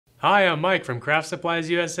Hi, I'm Mike from Craft Supplies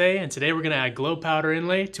USA, and today we're going to add glow powder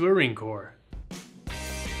inlay to a ring core.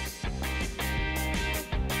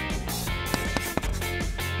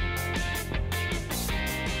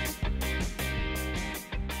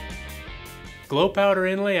 Glow powder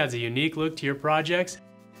inlay adds a unique look to your projects,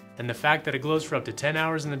 and the fact that it glows for up to 10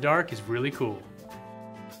 hours in the dark is really cool.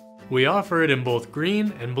 We offer it in both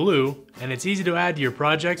green and blue, and it's easy to add to your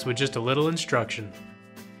projects with just a little instruction.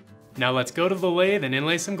 Now let's go to the lathe and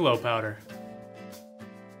inlay some glow powder.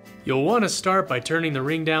 You'll want to start by turning the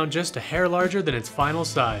ring down just a hair larger than its final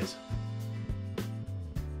size.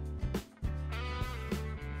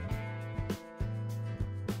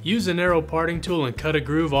 Use a narrow parting tool and cut a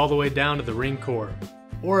groove all the way down to the ring core,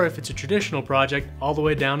 or if it's a traditional project, all the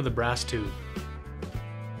way down to the brass tube.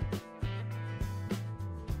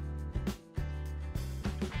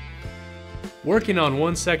 Working on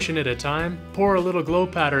one section at a time, pour a little glow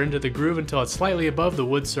powder into the groove until it's slightly above the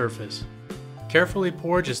wood surface. Carefully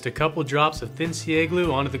pour just a couple drops of thin CA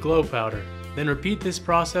glue onto the glow powder, then repeat this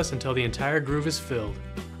process until the entire groove is filled.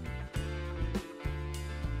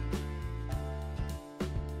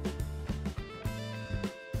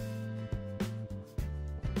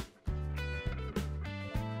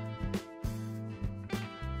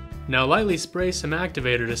 Now lightly spray some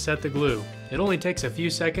activator to set the glue. It only takes a few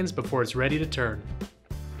seconds before it's ready to turn.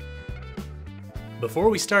 Before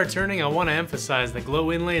we start turning, I want to emphasize that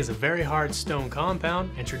glow inlay is a very hard stone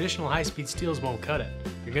compound and traditional high-speed steels won't cut it.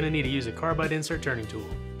 You're going to need to use a carbide insert turning tool.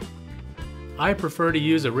 I prefer to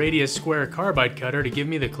use a radius square carbide cutter to give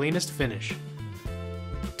me the cleanest finish.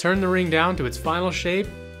 Turn the ring down to its final shape.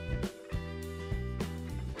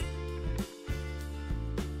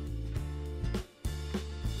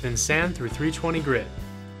 Then sand through 320 grit.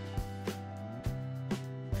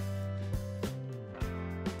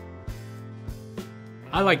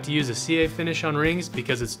 I like to use a CA finish on rings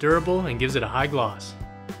because it's durable and gives it a high gloss.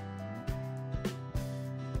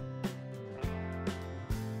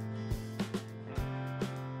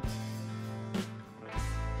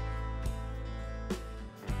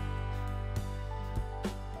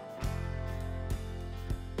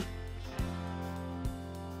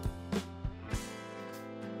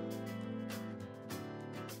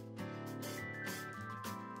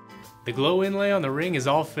 The glow inlay on the ring is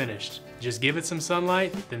all finished. Just give it some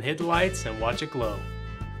sunlight, then hit the lights and watch it glow.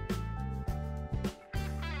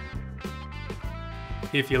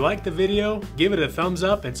 If you liked the video, give it a thumbs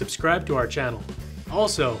up and subscribe to our channel.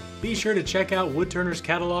 Also, be sure to check out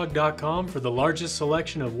woodturnerscatalog.com for the largest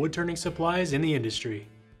selection of woodturning supplies in the industry.